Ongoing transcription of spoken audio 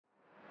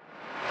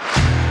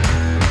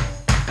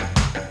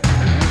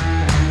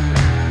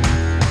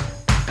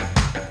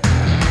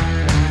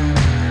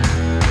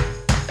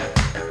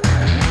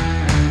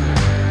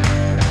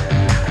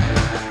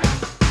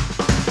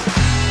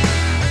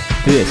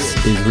This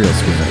is Real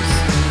Screamers.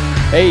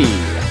 Hey,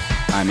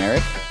 I'm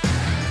Eric.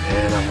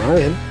 And I'm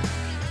Ryan.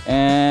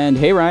 And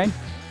hey, Ryan.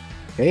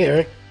 Hey,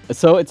 Eric.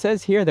 So it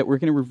says here that we're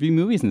going to review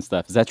movies and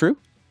stuff. Is that true?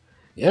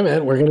 Yeah,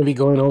 man. We're going to be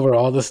going over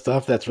all the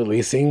stuff that's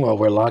releasing while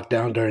we're locked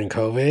down during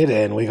COVID,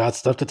 and we got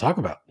stuff to talk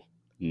about.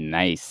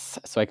 Nice.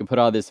 So I can put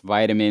all this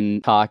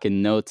vitamin talk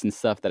and notes and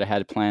stuff that I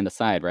had planned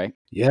aside, right?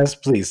 Yes,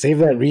 please. Save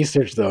that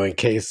research, though, in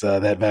case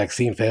that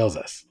vaccine fails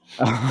us.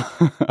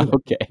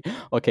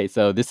 Okay.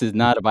 So this is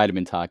not a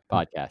vitamin talk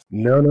podcast.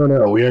 No.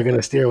 We are going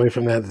to steer away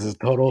from that. This is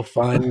total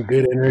fun,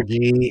 good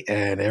energy,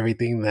 and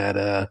everything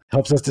that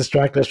helps us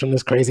distract us from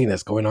this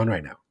craziness going on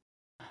right now.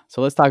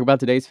 So let's talk about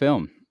today's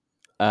film.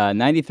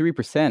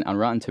 93% on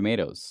Rotten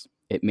Tomatoes.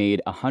 It made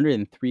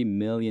 $103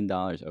 million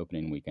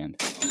opening weekend.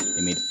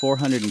 It made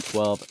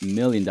 $412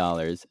 million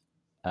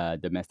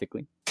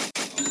domestically.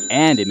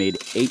 And it made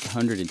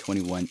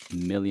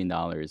 $821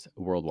 million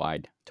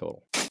worldwide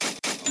total.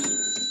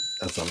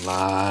 That's a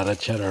lot of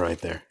cheddar right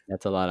there.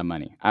 That's a lot of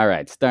money. All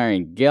right,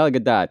 starring Gal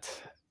Gadot,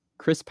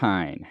 Chris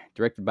Pine,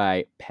 directed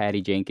by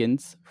Patty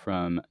Jenkins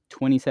from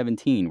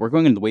 2017. We're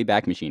going in the way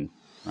back machine,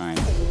 Ryan.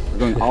 We're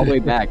going all the way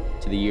back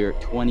to the year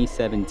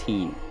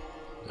 2017.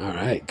 All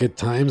right, good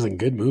times and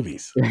good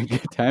movies.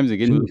 Good times and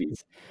good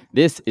movies.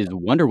 This is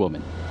Wonder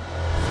Woman.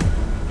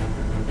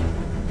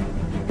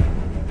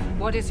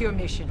 What is your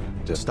mission?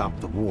 To stop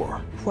the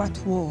war. What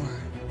war?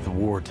 The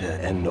war to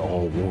end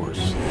all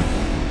wars.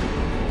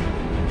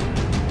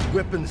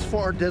 Weapons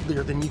far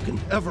deadlier than you can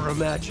ever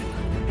imagine.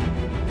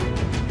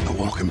 The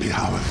war can be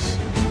ours.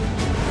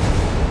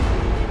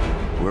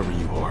 Wherever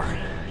you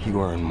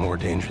are in more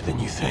danger than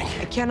you think.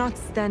 I cannot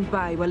stand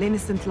by while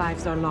innocent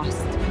lives are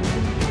lost.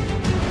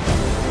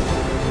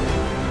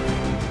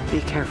 Be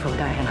careful,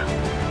 Diana.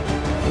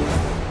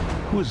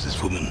 Who is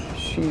this woman?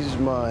 She's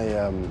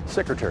my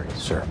secretary,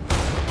 sir.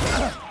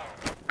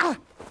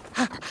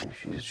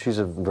 She's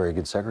a very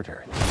good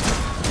secretary.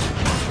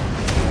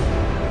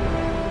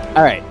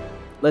 All right,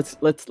 let's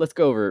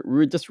go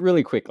over just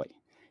really quickly.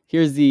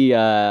 Here's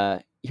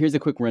a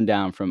quick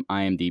rundown from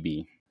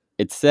IMDb.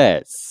 It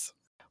says,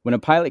 when a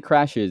pilot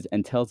crashes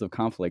and tells of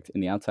conflict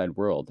in the outside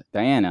world,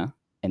 Diana,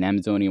 an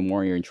Amazonian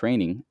warrior in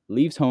training,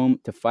 leaves home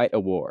to fight a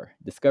war,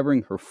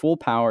 discovering her full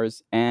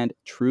powers and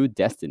true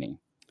destiny.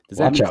 Does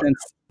that make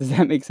sense? Does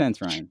that make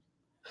sense, Ryan?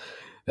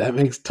 That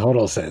makes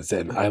total sense,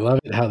 and I love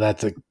it how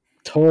that's a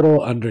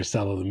total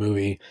undersell of the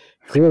movie.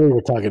 Clearly,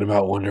 we're talking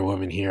about Wonder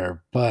Woman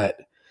here, but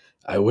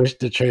I wish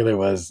the trailer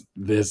was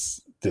this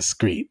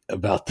discreet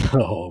about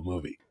the whole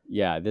movie.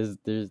 Yeah, there's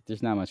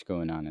not much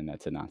going on in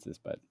that synopsis,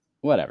 but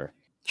whatever.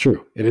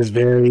 True, it is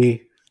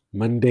very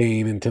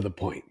mundane and to the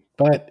point,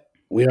 but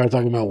we are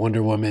talking about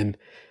Wonder Woman.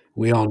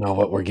 We all know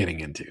what we're getting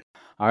into.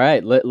 All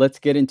right, let's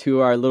get into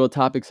our little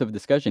topics of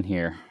discussion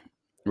here.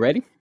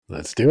 Ready?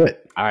 Let's do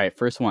it. All right,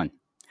 first one.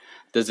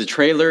 Does the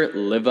trailer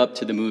live up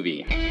to the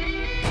movie?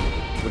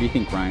 What do you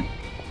think, Ryan?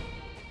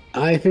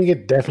 I think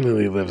it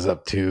definitely lives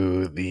up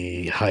to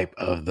the hype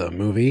of the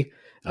movie.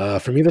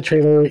 For me, the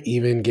trailer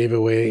even gave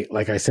away,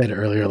 like I said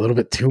earlier, a little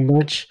bit too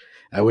much.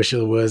 I wish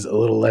it was a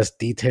little less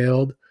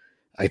detailed.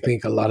 I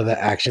think a lot of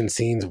the action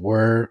scenes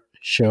were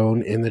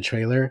shown in the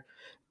trailer,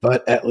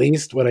 but at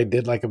least what I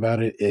did like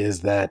about it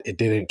is that it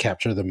didn't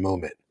capture the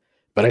moment.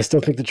 But I still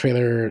think the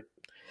trailer,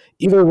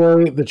 either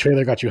way, the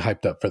trailer got you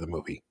hyped up for the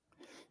movie.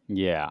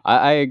 Yeah,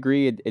 I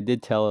agree. It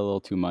did tell a little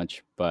too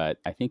much, but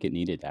I think it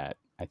needed that.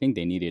 I think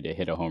they needed to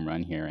hit a home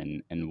run here,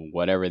 and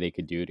whatever they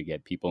could do to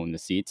get people in the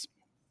seats,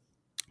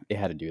 they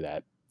had to do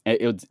that.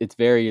 It's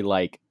very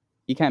like,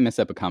 you can't mess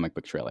up a comic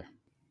book trailer.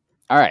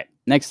 All right,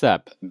 next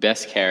up,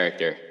 best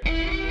character.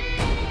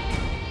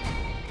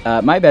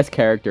 My best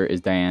character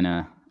is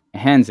Diana,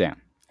 hands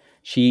down.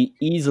 She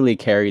easily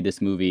carried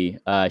this movie.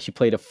 She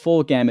played a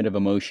full gamut of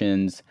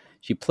emotions.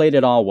 She played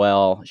it all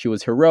well. She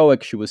was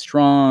heroic. She was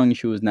strong.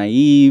 She was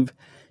naive.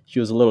 She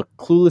was a little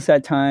clueless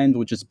at times,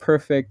 which is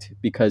perfect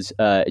because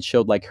it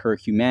showed like her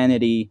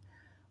humanity.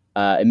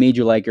 It made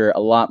you like her a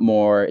lot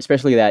more,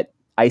 especially that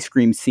ice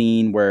cream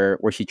scene where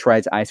she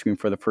tries ice cream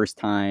for the first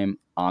time.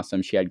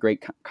 Awesome. She had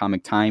great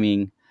comic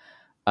timing.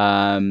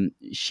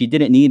 She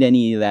didn't need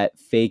any of that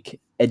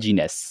fake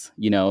edginess,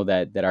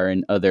 that are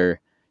in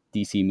other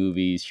DC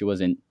movies. She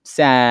wasn't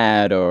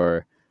sad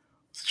or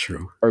It's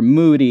true. Or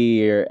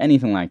moody or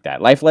anything like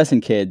that. Life lesson,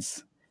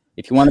 kids.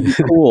 If you want to be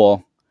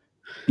cool,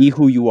 be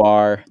who you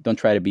are. Don't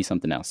try to be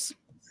something else.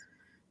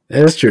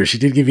 That's true. She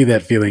did give you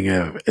that feeling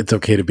of it's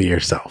okay to be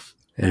yourself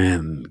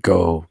and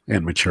go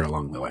and mature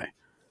along the way.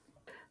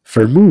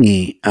 For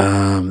me,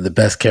 the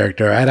best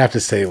character I'd have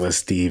to say was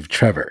Steve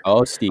Trevor.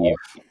 Oh, Steve.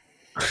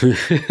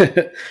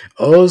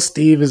 Oh,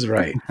 Steve is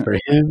right. For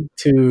him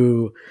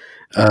to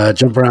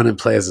jump around and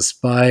play as a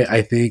spy,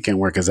 I think, and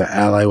work as an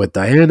ally with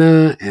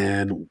Diana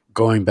and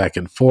going back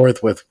and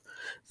forth with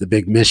the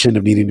big mission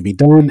of needing to be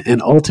done,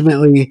 and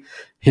ultimately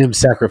him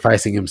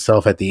sacrificing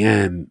himself at the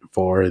end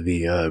for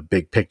the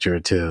big picture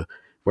to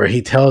where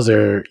he tells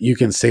her, you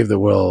can save the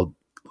world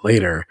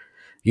later,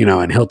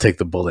 and he'll take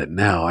the bullet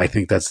now. I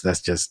think that's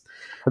just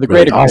For the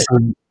really greater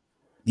awesome.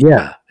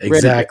 Yeah,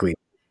 exactly.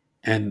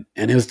 and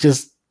it was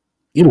just,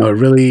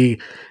 really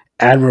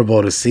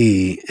admirable to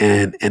see,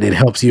 and it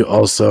helps you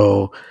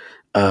also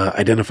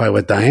identify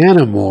with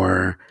Diana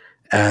more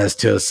as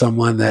to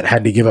someone that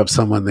had to give up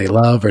someone they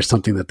love or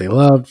something that they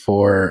loved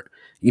for,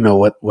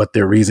 what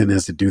their reason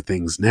is to do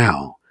things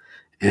now.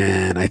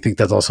 And I think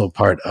that's also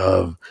part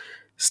of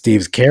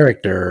Steve's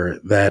character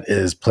that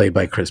is played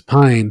by Chris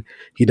Pine.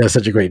 He does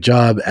such a great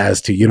job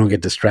as to, you don't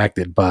get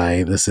distracted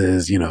by, this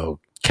is,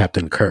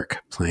 Captain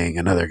Kirk playing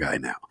another guy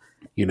now.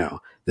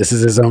 This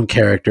is his own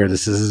character,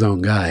 this is his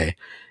own guy,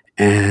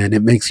 and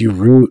it makes you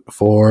root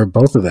for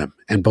both of them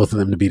and both of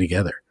them to be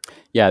together.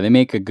 Yeah, they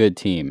make a good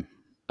team.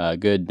 A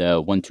good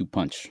 1-2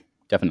 punch.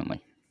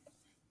 Definitely.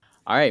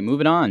 All right,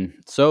 moving on.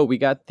 So we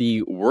got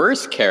the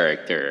worst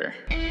character.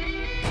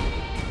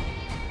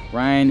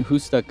 Ryan, who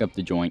stuck up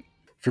the joint?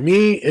 For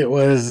me, it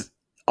was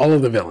all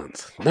of the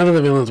villains. None of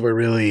the villains were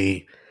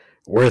really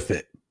worth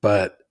it,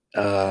 but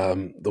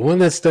the one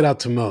that stood out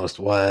to most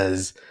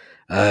was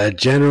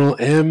General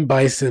M.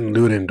 Bison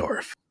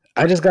Ludendorff.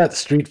 I just got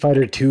Street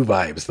Fighter 2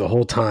 vibes the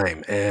whole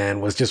time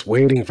and was just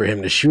waiting for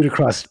him to shoot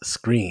across the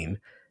screen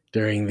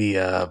during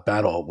the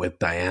battle with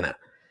Diana.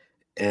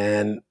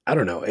 And I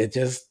don't know, it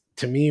just,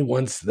 to me,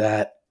 once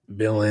that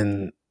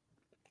villain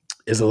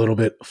is a little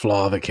bit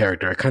flaw of a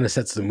character, it kind of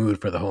sets the mood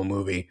for the whole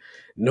movie.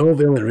 No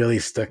villain really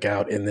stuck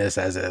out in this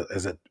as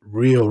a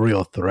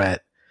real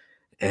threat.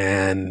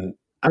 And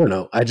I don't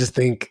know, I just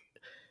think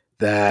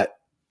that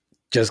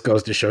just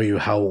goes to show you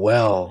how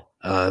well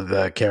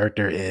the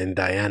character in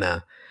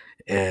Diana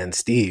and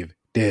Steve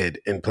did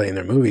in playing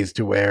their movies,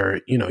 to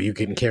where, you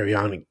can carry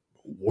on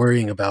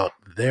worrying about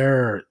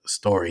their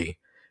story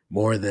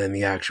more than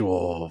the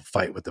actual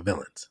fight with the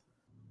villains.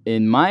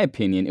 In my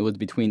opinion, it was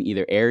between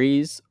either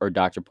Ares or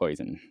Dr.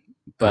 Poison.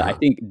 But I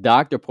think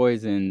Dr.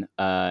 Poison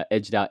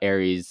edged out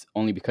Ares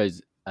only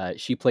because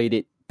she played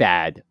it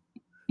bad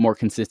more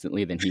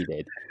consistently than he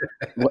did.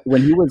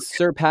 When he was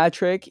Sir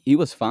Patrick, he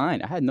was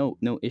fine. I had no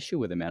issue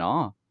with him at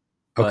all.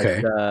 But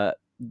Okay.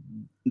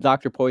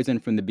 Dr. Poison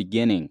from the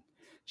beginning,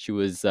 she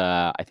was,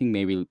 I think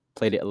maybe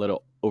played it a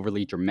little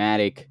overly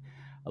dramatic,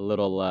 a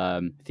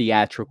little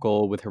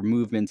theatrical with her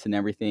movements and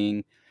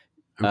everything.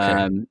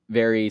 Okay.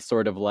 Very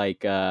sort of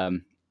like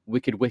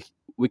Wicked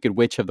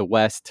Witch of the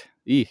West.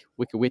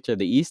 Wicked Witch of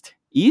the East.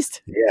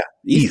 East? Yeah.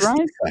 East, East.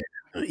 Ryan?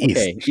 East.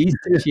 Okay, East.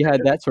 She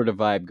had that sort of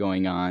vibe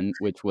going on,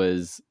 which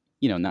was,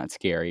 not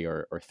scary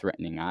or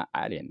threatening.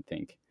 I didn't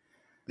think.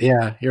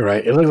 Yeah, you're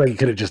right. It looked like you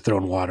could have just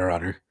thrown water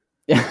on her.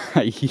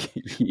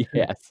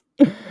 Yes.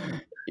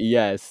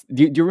 Yes.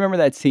 Do you remember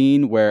that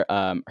scene where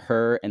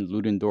her and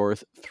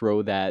Ludendorff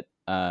throw that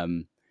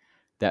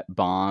that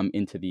bomb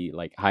into the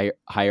like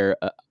higher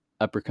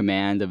upper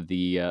command of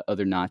the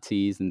other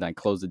Nazis, and then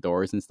close the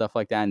doors and stuff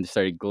like that, and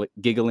started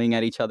giggling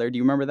at each other? Do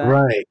you remember that?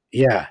 Right.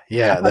 Yeah. I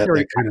Yeah. thought they were,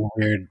 That kind of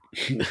weird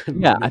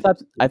yeah,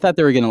 moment. I thought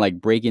they were gonna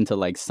like break into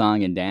like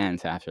song and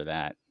dance after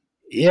that.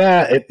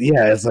 Yeah.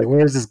 It's like,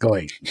 where is this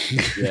going?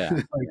 Yeah,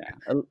 Like,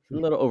 yeah, a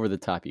little over the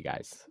top, you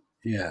guys.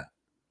 yeah,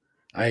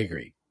 I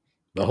agree.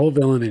 The whole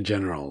villain in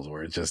general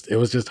it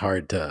was just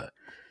hard to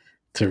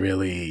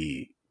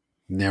really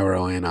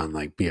narrow in on,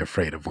 like, be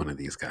afraid of one of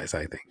these guys,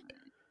 I think.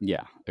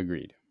 Yeah,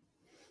 agreed.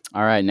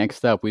 All right,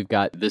 next up we've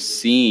got the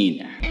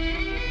scene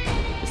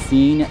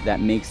that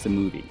makes the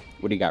movie.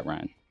 What do you got,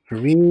 Ryan? For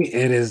me,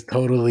 it is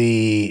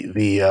totally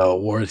the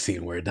war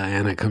scene where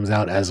Diana comes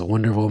out as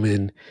Wonder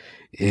Woman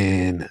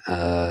in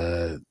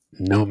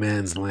No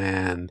Man's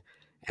Land,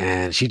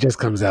 and she just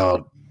comes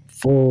out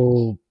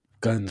full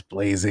guns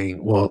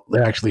blazing. Well,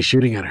 they're actually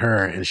shooting at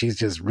her, and she's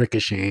just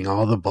ricocheting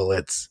all the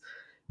bullets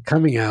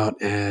coming out,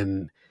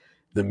 and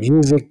the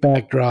music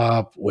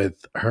backdrop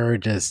with her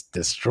just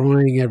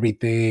destroying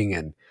everything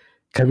and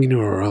coming to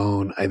her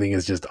own, I think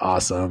is just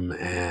awesome.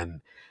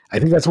 And I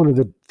think that's one of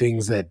the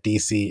things that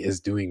DC is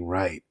doing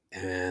right.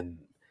 And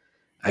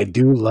I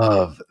do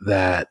love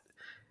that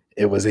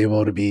it was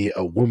able to be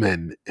a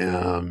woman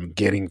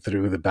getting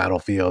through the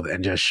battlefield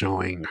and just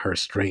showing her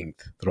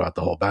strength throughout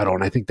the whole battle.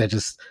 And I think that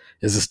just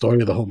is the story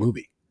of the whole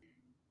movie.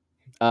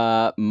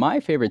 My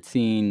favorite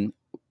scene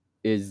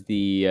is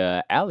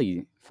the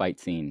alley fight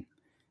scene.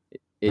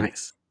 It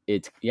Nice.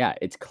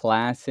 it's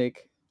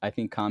classic. I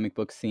think comic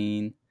book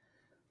scene.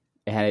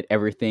 It had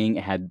everything.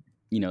 It had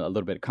a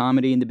little bit of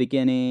comedy in the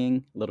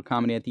beginning, a little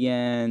comedy at the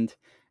end.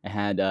 It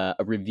had a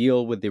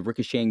reveal with the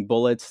ricocheting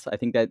bullets. I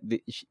think that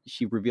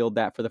she revealed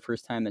that for the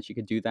first time, that she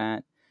could do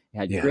that. It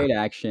had Yeah. great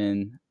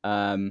action,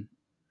 and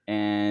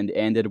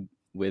ended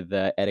with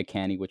Etta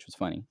Candy, which was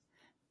funny,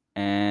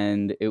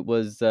 and it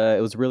was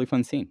a really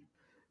fun scene.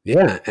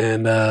 Yeah,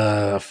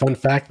 and fun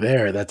fact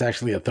there, that's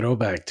actually a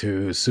throwback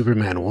to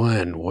Superman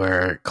 1,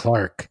 where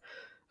Clark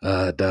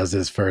does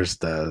his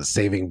first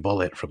saving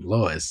bullet from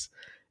Lois.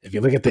 If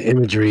you look at the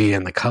imagery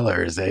and the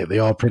colors, they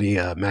all pretty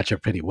match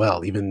up pretty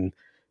well, even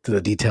to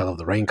the detail of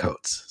the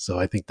raincoats. So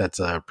I think that's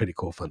a pretty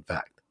cool fun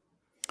fact.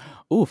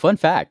 Ooh, fun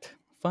fact!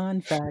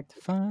 Fun fact!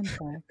 Fun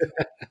fact!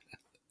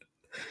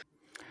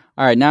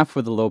 All right, now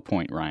for the low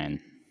point,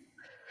 Ryan.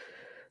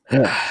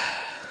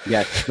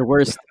 Yes,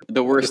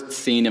 the worst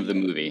scene of the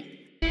movie.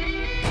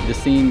 The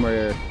scene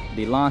where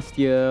they lost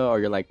you, or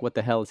you're like, what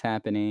the hell is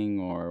happening,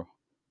 or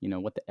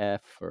what the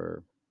f,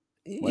 or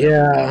whatever.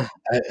 Yeah,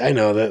 I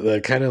know that the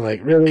kind of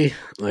like really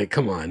like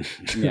come on.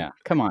 Yeah,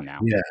 come on now.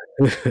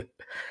 Yeah.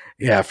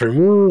 Yeah, for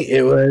me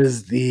it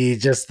was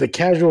the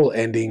casual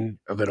ending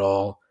of it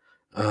all.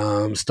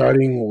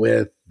 Starting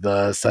with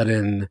the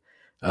sudden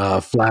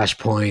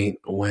flashpoint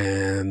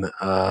when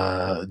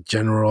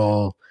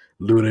General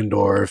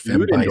Ludendorff and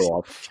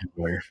Ludendorff.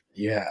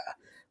 yeah.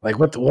 Like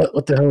what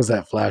the hell is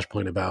that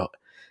flashpoint about?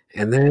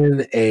 And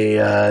then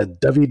a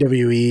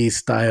WWE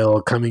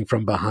style coming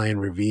from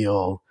behind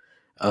reveal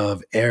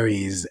of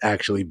Ares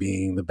actually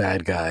being the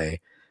bad guy,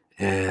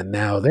 and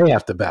now they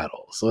have to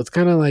battle. So it's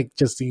kind of like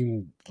just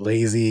seemed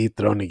lazy,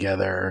 thrown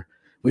together.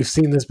 We've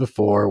seen this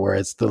before, where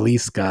it's the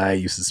least guy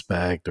you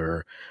suspect,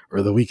 or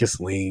the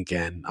weakest link,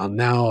 and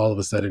now all of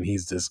a sudden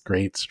he's this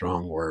great,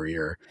 strong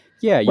warrior.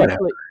 Yeah,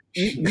 Whatever.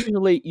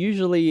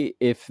 usually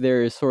if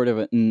there's sort of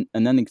an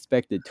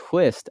unexpected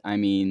twist, I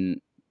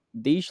mean,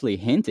 they usually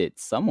hint it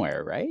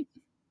somewhere, right?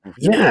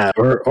 Yeah,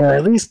 or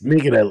at least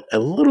make it a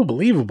little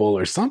believable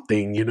or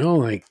something.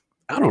 Like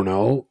I don't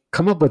know,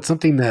 come up with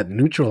something that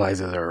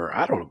neutralizes, or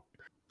I don't know.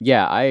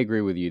 Yeah, I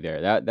agree with you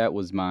there. That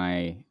was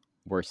my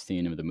worst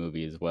scene of the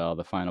movie as well.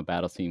 The final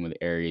battle scene with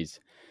Ares.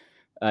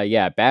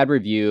 Yeah, bad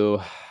review.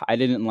 I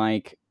didn't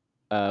like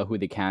who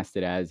they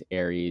casted as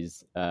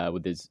Ares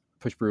with his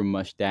push broom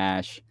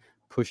mustache,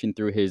 pushing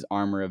through his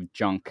armor of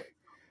junk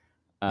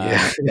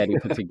Yeah. that he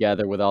put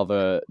together with all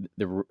the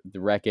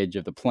wreckage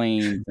of the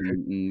planes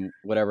and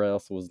whatever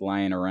else was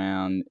lying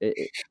around.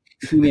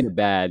 He made a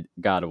bad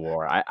God of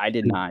War. I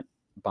did not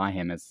buy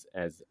him as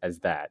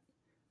that,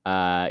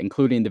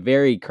 including the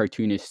very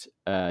cartoonish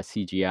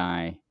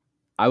CGI.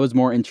 I was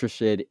more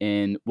interested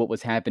in what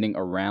was happening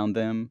around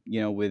them,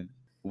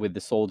 with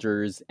the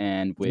soldiers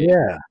and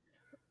Yeah.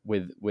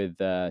 with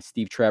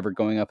Steve Trevor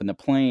going up in the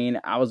plane.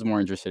 I was more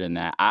interested in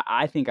that.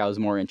 I think I was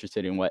more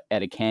interested in what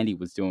Etta Candy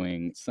was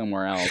doing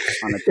somewhere else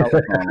on a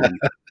telephone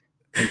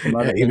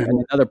in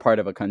another part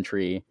of a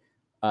country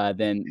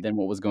than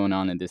what was going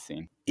on in this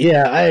scene.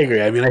 Yeah, I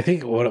agree. I mean, I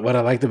think what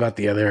I liked about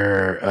the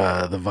other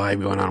the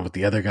vibe going on with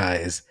the other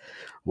guys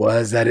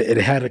was that it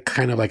had a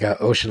kind of like a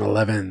Ocean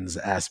 11's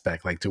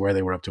aspect, like to where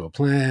they were up to a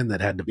plan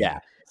that had to be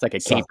It's like a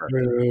thought caper.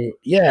 through.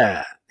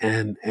 Yeah,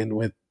 and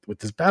with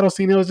this battle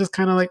scene, it was just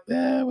kind of like,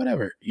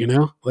 whatever,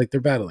 like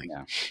they're battling.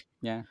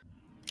 Yeah.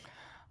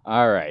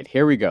 All right,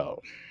 here we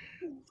go.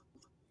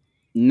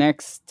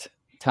 Next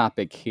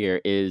topic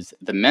here is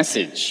the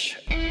message.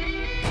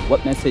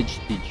 What message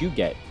did you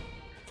get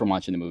from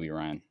watching the movie,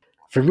 Ryan?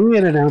 For me,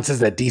 it announces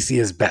that DC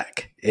is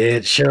back.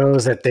 It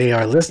shows that they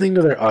are listening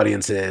to their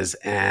audiences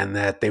and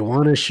that they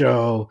want to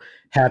show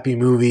happy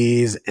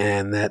movies,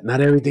 and that not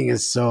everything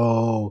is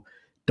so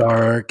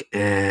dark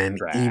and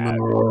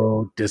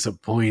emo,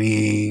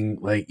 disappointing.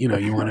 Like, you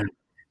want to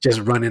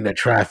just run into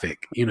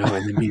traffic, and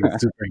then be a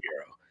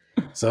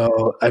superhero.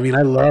 So, I mean,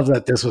 I love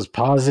that this was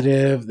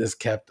positive. This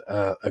kept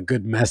a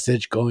good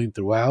message going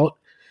throughout,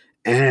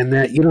 and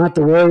that you don't have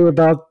to worry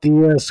about the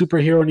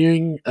superhero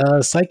nearing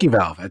psyche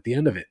valve at the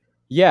end of it.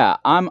 Yeah,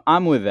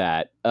 I'm with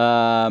that.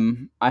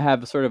 I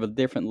have sort of a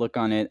different look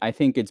on it. I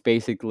think it's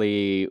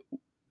basically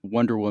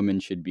Wonder Woman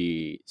should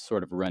be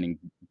sort of running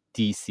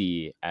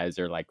DC as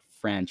their like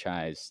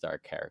franchise star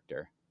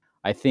character.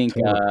 I think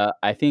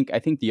I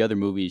think the other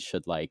movies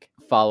should like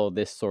follow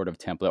this sort of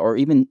template, or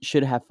even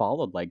should have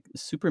followed like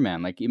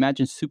Superman. Like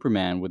imagine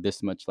Superman with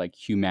this much like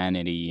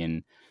humanity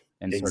and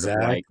sort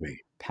of like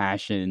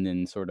passion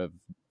and sort of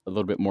a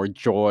little bit more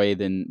joy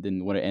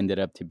than what it ended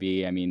up to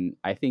be. I mean,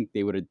 I think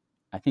it would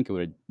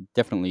have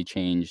definitely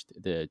changed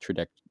the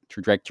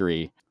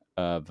trajectory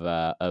of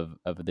the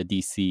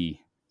DC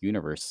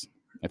universe.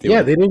 They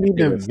didn't need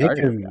to make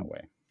him that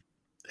way.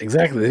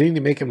 Exactly, they didn't need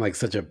to make him like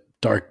such a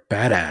dark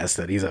badass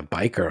that he's a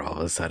biker all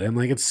of a sudden.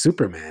 Like it's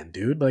Superman,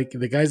 dude. Like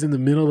the guy's in the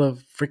middle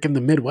of freaking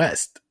the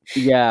Midwest.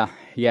 Yeah.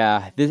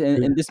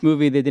 In this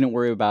movie, they didn't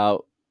worry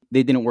about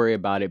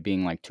it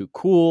being like too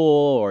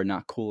cool or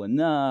not cool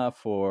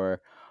enough,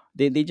 or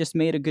they just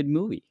made a good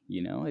movie.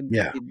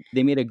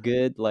 They made a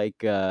good like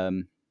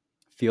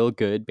feel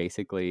good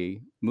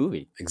basically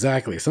movie.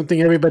 Exactly,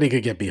 something everybody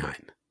could get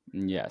behind.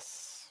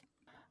 Yes.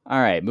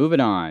 All right, moving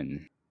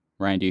on.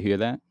 Ryan, do you hear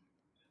that?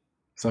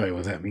 Sorry,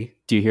 was that me?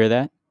 Do you hear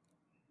that?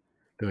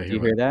 Do you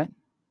hear that?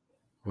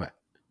 What?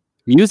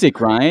 Music,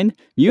 Ryan.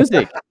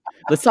 Music.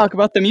 Let's talk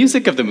about the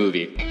music of the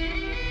movie.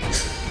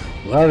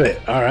 Love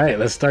it. All right,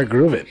 let's start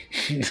grooving.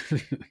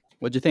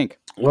 What'd you think?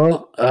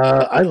 Well,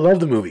 I love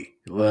the movie.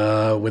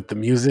 With the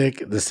music,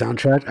 the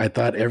soundtrack, I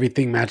thought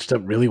everything matched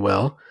up really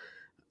well.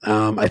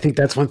 I think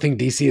that's one thing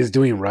DC is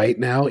doing right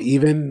now,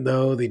 even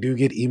though they do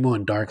get emo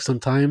and dark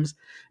sometimes.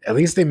 At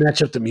least they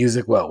match up the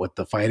music well with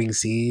the fighting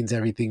scenes,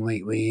 everything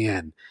lately,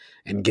 and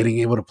getting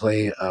able to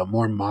play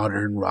more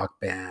modern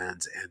rock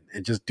bands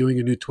and just doing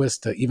a new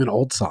twist to even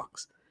old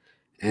songs.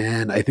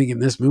 And I think in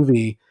this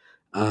movie,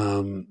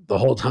 the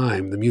whole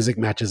time, the music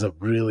matches up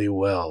really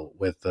well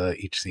with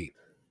each scene.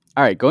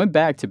 All right, going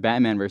back to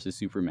Batman versus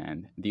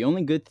Superman, the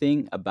only good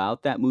thing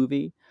about that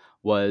movie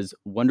was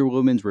Wonder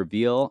Woman's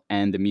reveal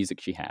and the music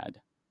she had.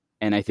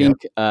 And I Yep. think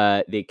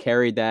they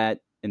carried that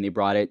and they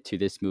brought it to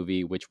this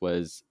movie, which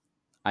was,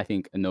 I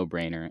think, a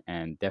no-brainer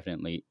and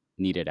definitely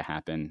needed to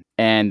happen.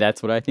 And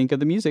that's what I think of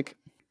the music.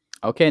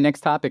 Okay,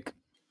 next topic.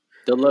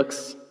 The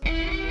looks.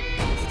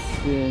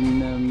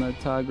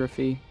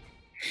 Cinematography.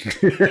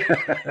 In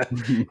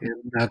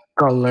the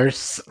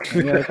colors.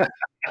 Yep.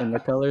 And the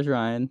colors,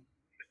 Ryan.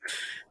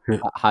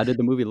 How did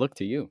the movie look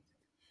to you?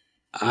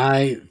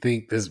 I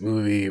think this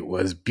movie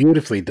was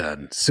beautifully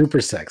done,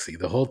 super sexy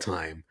the whole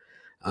time.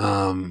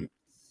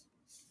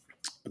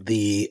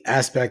 The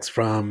aspects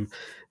from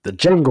the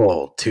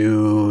jungle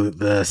to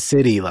the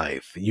city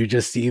life, you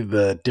just see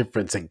the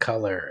difference in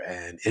color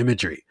and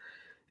imagery.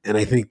 And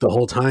I think the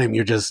whole time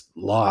you're just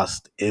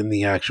lost in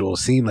the actual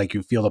scene, like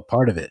you feel a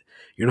part of it.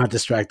 You're not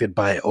distracted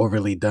by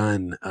overly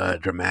done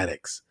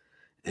dramatics.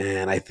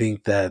 And I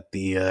think that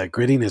the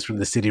grittiness from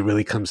the city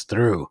really comes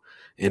through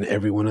in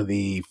every one of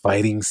the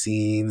fighting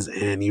scenes,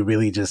 and you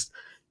really just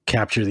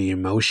capture the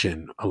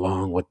emotion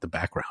along with the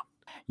background.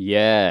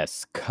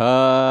 Yes,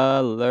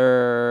 color.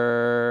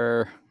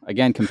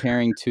 Again,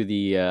 comparing to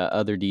the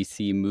other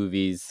DC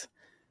movies,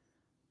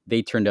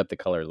 they turned up the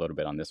color a little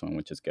bit on this one,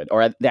 which is good.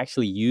 Or they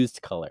actually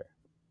used color,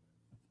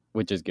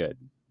 which is good.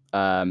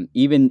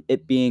 Even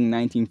it being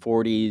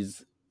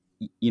 1940s,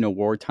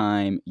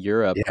 wartime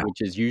Europe, Yeah.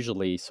 which is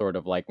usually sort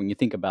of like, when you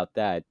think about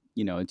that,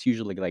 it's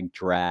usually like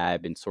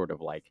drab and sort of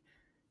like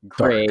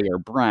gray Dark. or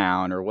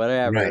brown or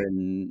whatever. Right.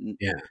 And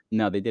Yeah.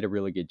 no, they did a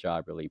really good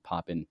job really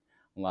popping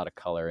a lot of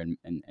color and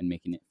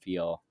making it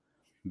feel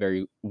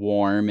very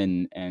warm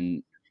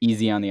and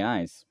easy on the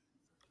eyes.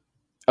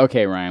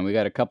 Okay, Ryan, we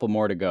got a couple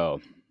more to go.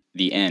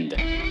 The end.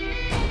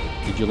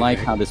 Did you like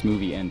how this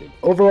movie ended?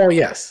 Overall,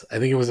 yes. I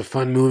think it was a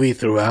fun movie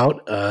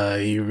throughout.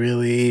 You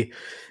really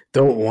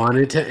don't want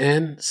it to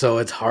end, so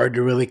it's hard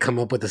to really come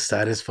up with a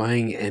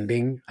satisfying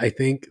ending. I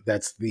think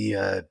that's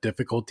the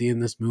difficulty in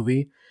this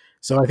movie.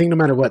 So I think no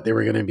matter what, they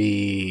were going to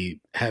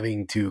be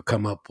having to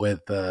come up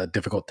with a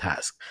difficult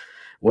task.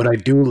 What I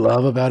do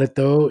love about it,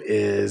 though,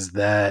 is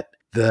that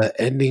the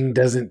ending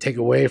doesn't take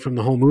away from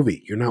the whole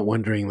movie. You're not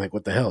wondering, like,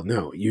 what the hell?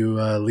 No,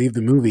 you leave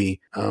the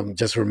movie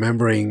just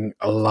remembering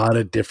a lot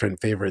of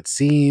different favorite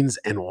scenes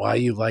and why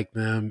you like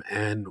them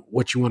and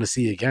what you want to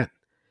see again.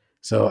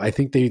 So I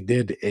think they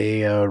did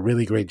a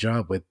really great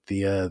job with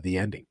the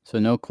ending. So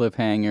no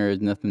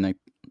cliffhangers,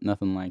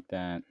 nothing like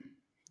that.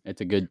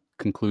 It's a good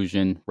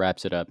conclusion,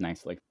 wraps it up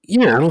nicely.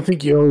 Yeah, I don't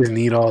think you always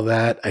need all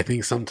that. I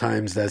think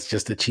sometimes that's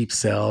just a cheap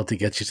sell to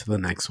get you to the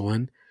next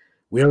one.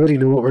 We already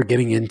know what we're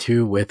getting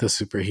into with a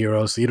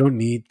superhero, so you don't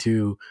need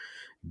to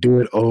do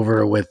it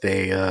over with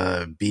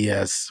a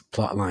BS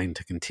plotline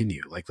to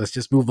continue. Like, let's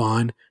just move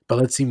on, but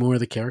let's see more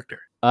of the character.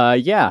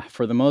 Yeah,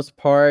 for the most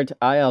part,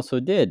 I also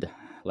did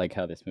like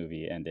how this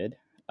movie ended.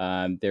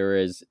 There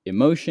is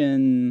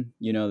emotion,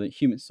 the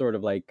human sort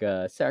of like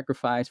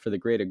sacrifice for the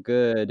greater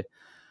good.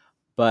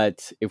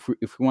 But if we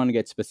want to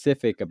get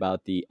specific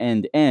about the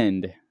end,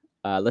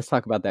 let's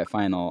talk about that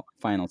final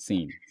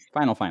scene.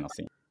 Final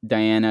scene.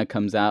 Diana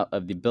comes out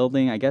of the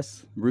building, I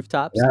guess,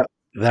 rooftops.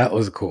 That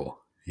was cool.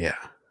 Yeah.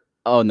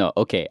 Oh no,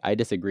 okay, I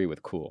disagree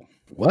with cool.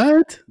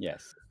 What?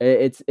 Yes,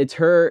 it's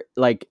her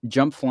like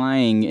jump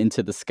flying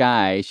into the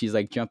sky. She's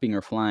like jumping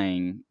or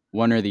flying,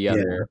 one or the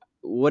other.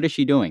 What is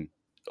she doing?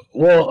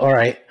 Well, all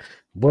right.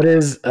 What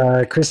is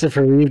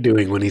Christopher Reeve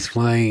doing when he's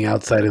flying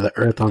outside of the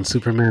Earth on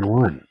Superman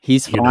 1?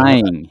 He's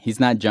flying.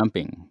 He's not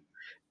jumping.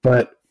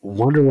 But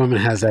Wonder Woman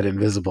has that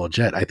invisible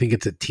jet. I think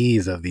it's a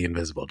tease of the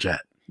invisible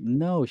jet.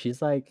 No,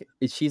 she's like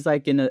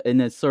in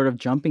a sort of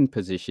jumping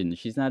position.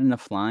 She's not in a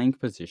flying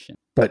position.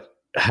 But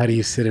how do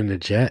you sit in a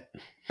jet?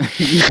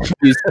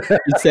 you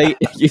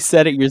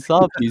said it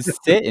yourself. You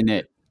sit in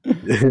it.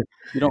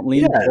 You don't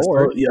lean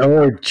forward.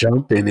 Or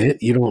jump in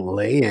it. You don't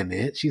lay in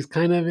it. She's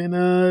kind of in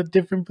a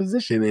different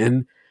position.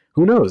 And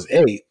who knows?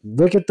 Hey,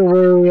 look at the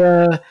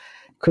way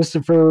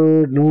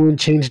Christopher Nolan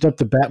changed up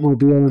the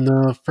Batmobile in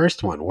the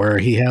first one, where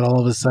he had all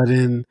of a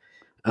sudden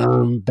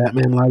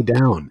Batman lie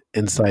down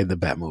inside the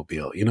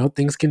Batmobile.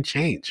 Things can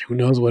change. Who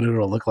knows what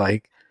it'll look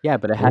like? Yeah,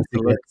 but it has to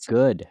look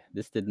good.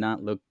 This did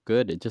not look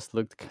good. It just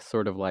looked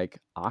sort of like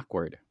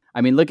awkward.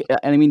 I mean, look.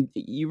 I mean,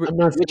 I'm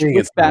not saying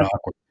it's not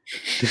awkward.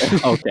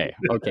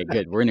 Okay,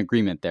 good. We're in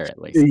agreement there at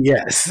least.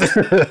 Yes.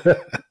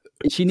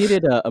 She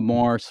needed a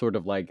more sort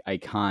of like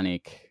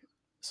iconic,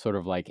 sort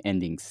of like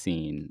ending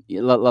scene,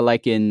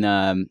 like in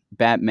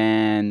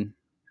Batman.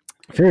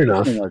 Fair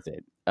enough. What was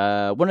it?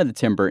 One of the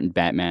Tim Burton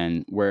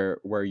Batman, where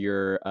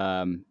you're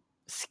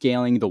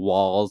scaling the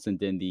walls and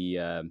then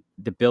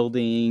the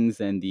buildings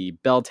and the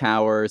bell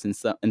towers and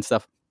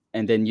stuff,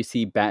 and then you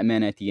see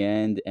Batman at the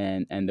end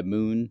and the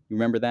moon. You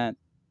remember that?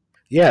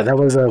 Yeah, that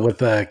was with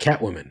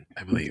Catwoman,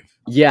 I believe.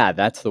 Yeah,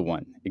 that's the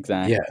one.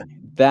 Exactly. Yeah,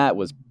 that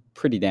was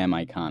pretty damn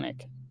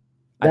iconic.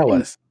 That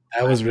was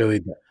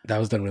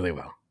done really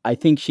well. I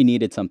think she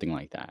needed something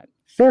like that.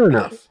 Fair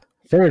enough.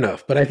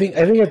 But I think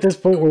at this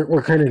point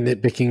we're kind of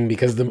nitpicking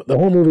because the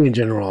whole movie in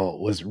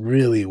general was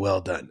really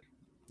well done.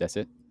 That's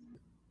it.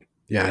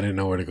 Yeah, I didn't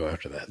know where to go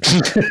after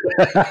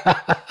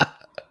that.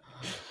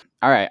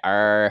 All right,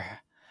 our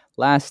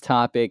last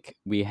topic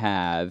we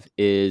have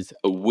is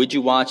would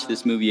you watch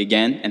this movie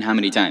again and how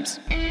many times?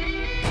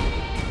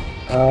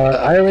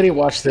 I already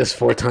watched this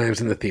 4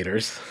 times in the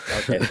theaters.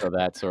 Okay, so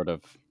that sort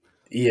of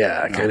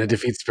Yeah, it kind of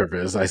defeats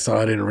purpose. I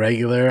saw it in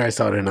regular, I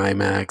saw it in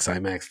IMAX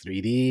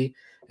 3D,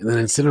 and then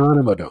in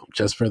Cinerama Dome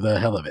just for the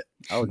hell of it.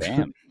 Oh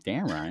damn.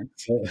 Damn, Ryan.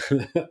 So,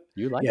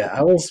 You like yeah, it.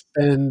 I will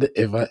spend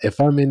if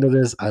I'm into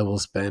this, I will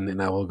spend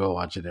and I will go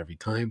watch it every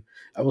time.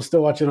 I will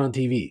still watch it on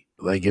TV.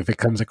 Like if it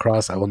comes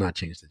across, I will not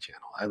change the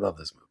channel. I love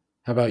this movie.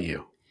 How about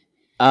you?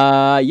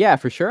 Yeah,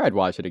 for sure I'd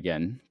watch it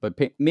again, but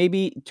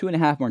maybe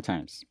 2.5 more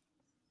times.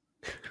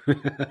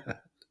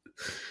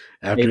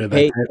 After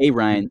Hey,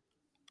 Ryan,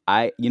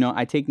 I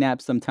take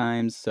naps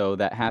sometimes, so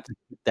that half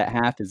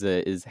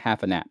is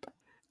half a nap.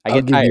 I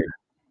I'll get give you-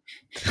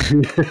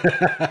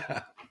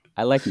 tired.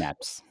 I like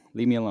naps.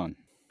 Leave me alone.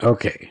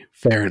 Okay,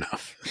 fair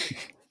enough.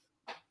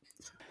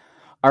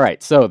 All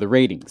right, so the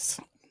ratings.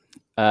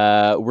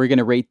 We're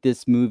gonna rate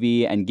this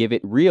movie and give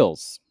it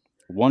reels.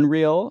 1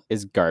 reel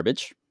is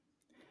garbage.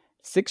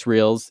 6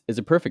 reels is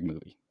a perfect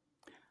movie.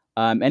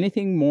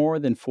 Anything more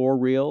than 4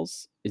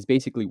 reels is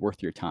basically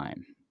worth your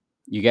time.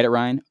 You get it,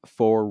 Ryan?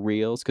 4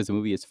 reels, because the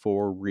movie is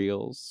 4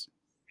 reels.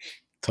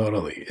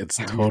 Totally. It's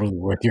totally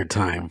worth your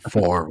time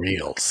for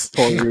reels.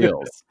 4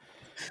 reels.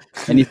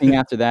 Anything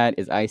after that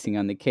is icing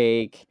on the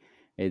cake.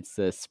 It's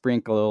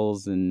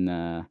sprinkles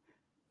and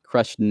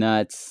crushed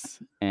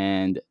nuts,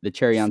 and the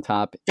cherry on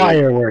top.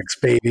 Fireworks,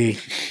 baby.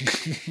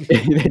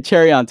 The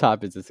cherry on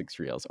top is the 6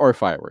 reels or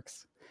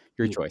fireworks.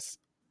 Your choice.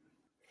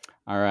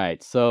 All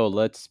right, so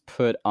let's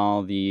put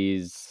all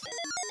these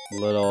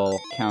little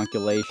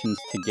calculations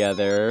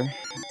together,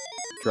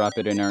 drop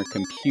it in our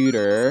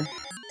computer,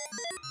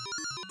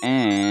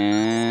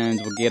 and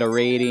we'll get a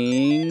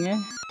rating.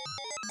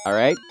 All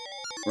right,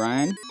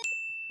 Ryan,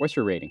 what's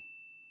your rating?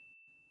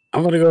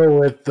 I'm gonna go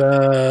with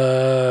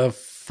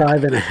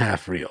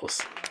 5.5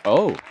 reels.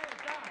 Oh,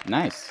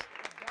 nice.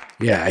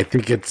 Yeah, I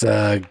think it's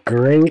a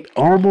great,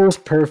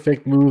 almost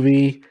perfect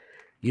movie.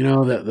 You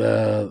know that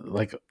the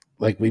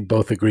like we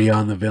both agree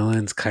on, the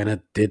villains kind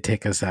of did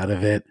take us out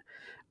of it.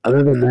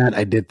 Other than that,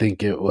 I did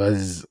think it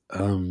was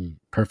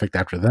perfect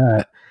after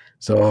that.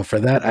 So for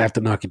that, I have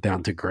to knock it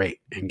down to great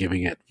and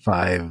giving it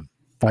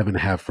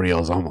 5.5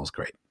 reels, almost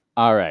great.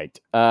 All right,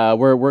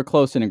 we're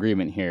close in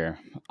agreement here.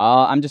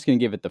 I'm just gonna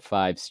give it the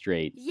 5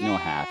 straight, no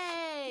half.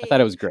 I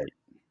thought it was great.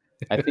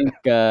 I think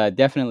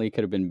definitely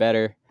could have been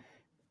better.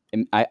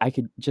 And I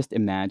could just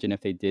imagine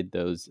if they did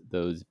those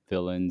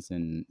villains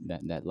and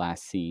that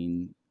last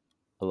scene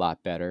a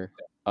lot better.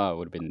 Oh, it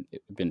would have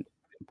been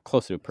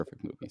close to a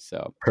perfect movie.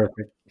 So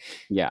Perfect.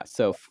 yeah,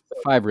 so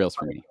 5 reels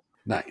for me.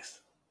 Nice.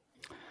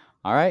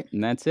 All right,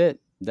 and that's it.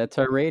 That's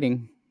our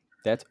rating.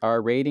 That's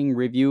our rating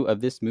review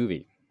of this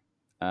movie.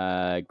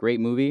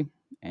 Great movie,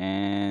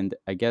 and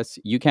I guess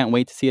you can't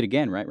wait to see it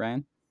again, right,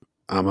 Ryan?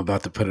 I'm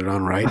about to put it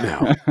on right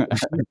now.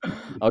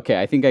 Okay,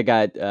 I think I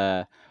got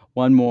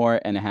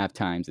 1.5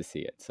 times to see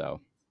it.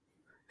 So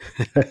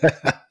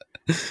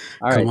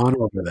all right. Come on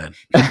over then.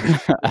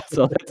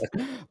 So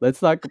let's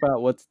talk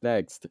about what's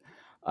next.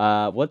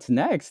 What's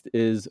next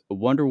is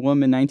Wonder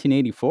Woman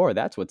 1984.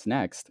 That's what's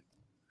next.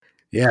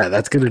 Yeah,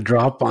 that's going to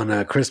drop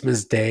on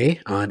Christmas Day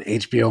on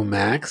HBO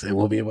Max, and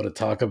we'll be able to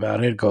talk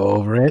about it, go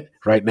over it.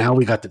 Right now,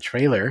 we got the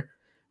trailer,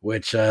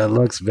 which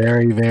looks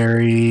very,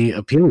 very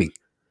appealing.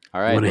 All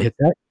right, Want to hit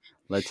that?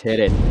 Let's hit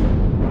it.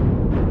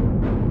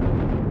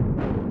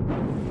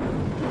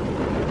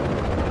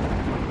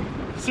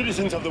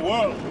 Citizens of the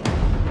world,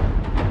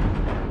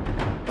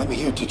 I'm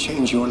here to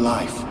change your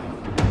life.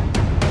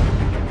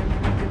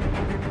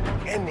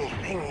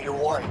 Anything you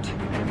want.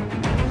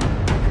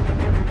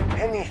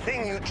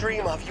 Anything you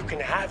dream of, you can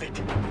have it.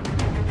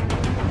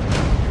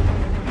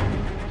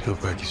 You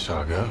look like you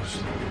saw a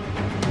ghost.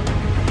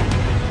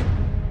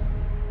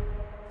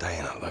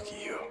 Diana, look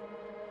at you.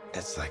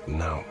 It's like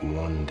not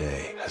one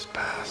day has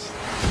passed.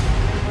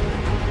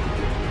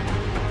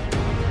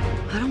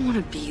 I don't want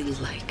to be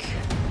like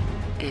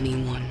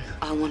anyone.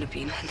 I want to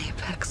be an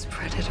apex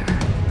predator.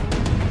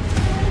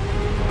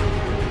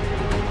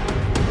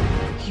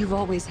 You've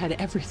always had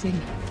everything,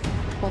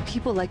 while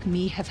people like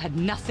me have had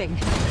nothing.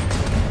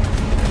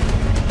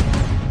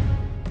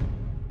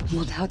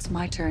 Well, now it's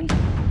my turn.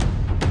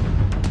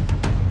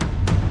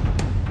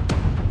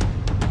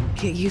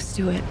 Get used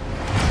to it.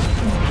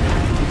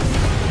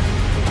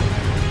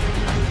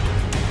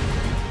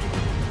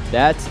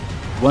 That's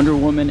Wonder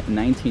Woman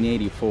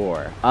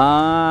 1984.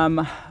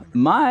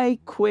 My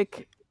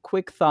quick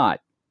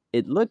thought.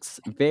 It looks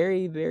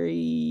very,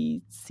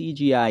 very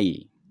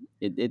CGI-y.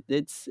 It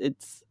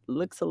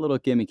looks a little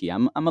gimmicky.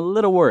 I'm a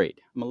little worried.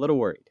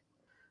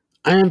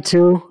 I am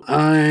too.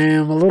 I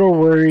am a little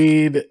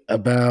worried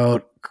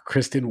about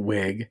Kristen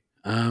Wiig.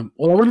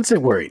 Well, I wouldn't say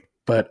worried,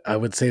 but I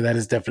would say that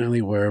is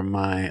definitely where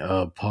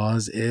my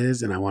pause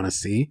is, and I want to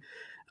see.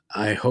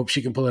 I hope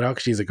she can pull it out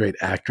because she's a great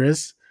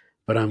actress,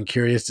 but I'm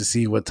curious to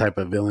see what type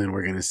of villain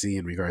we're going to see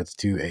in regards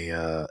to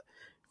a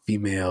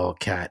female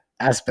cat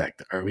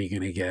aspect. Are we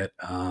going to get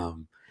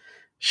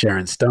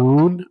Sharon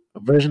Stone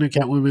version of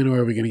Catwoman, or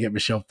are we going to get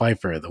Michelle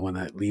Pfeiffer, the one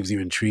that leaves you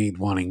intrigued,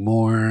 wanting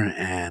more,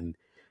 and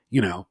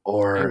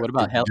or Hey, what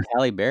about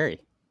Halle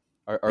Berry?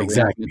 Are we not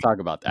Exactly. going to talk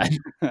about that?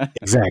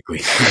 Exactly.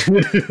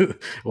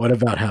 What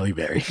about Halle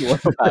Berry?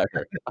 What about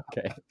her?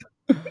 Okay.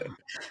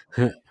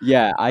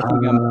 Yeah, I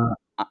think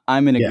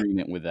I'm in yeah.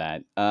 agreement with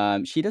that.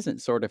 She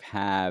doesn't sort of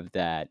have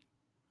that,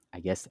 I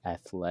guess,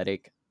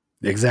 athletic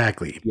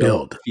Exactly.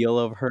 Build. feel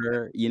of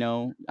her.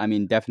 I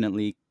mean,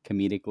 definitely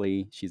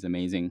comedically, she's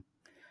amazing.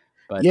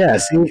 But Yeah,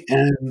 see,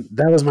 and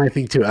that was my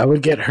thing too. I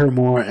would get her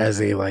more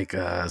as a like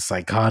a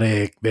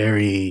psychotic,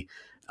 very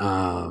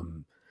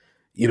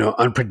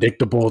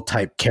unpredictable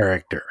type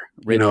character.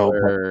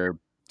 Riddler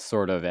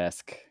sort of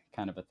esque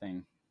kind of a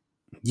thing.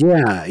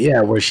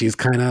 Yeah, where she's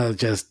kind of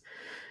just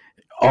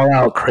all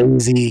out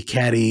crazy,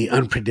 catty,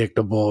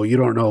 unpredictable. You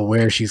don't know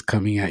where she's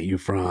coming at you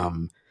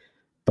from.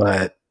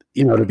 But,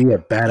 to be a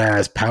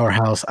badass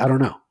powerhouse, I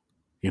don't know.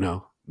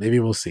 Maybe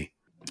we'll see.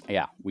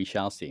 Yeah, we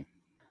shall see.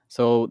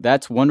 So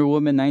that's Wonder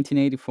Woman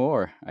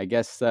 1984. I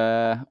guess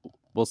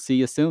we'll see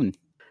you soon.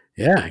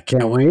 Yeah,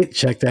 can't wait.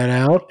 Check that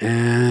out.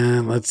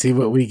 And let's see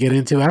what we get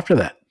into after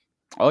that.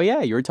 Oh,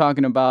 yeah, you were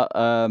talking about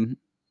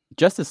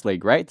Justice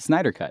League, right? The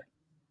Snyder Cut.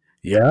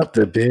 Yep,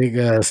 the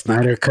big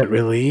Snyder Cut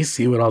release.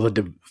 See what all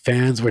the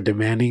fans were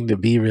demanding to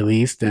be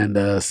released,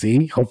 and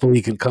see. Hopefully,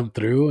 he can come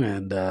through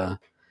and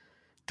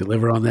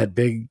deliver on that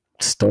big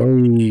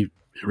story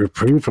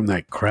reprieve from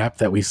that crap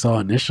that we saw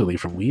initially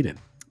from Whedon.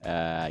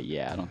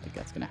 Yeah, I don't think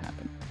that's gonna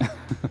happen.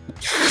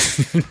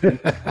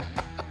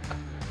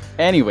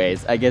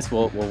 Anyways, I guess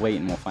we'll wait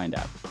and we'll find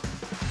out.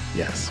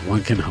 Yes,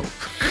 one can hope.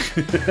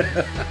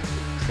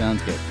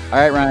 Sounds good. All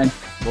right, Ryan.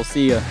 We'll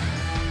see you.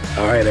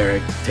 All right,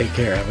 Eric. Take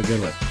care. Have a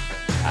good one.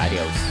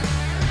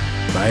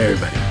 Adios. Bye,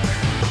 everybody.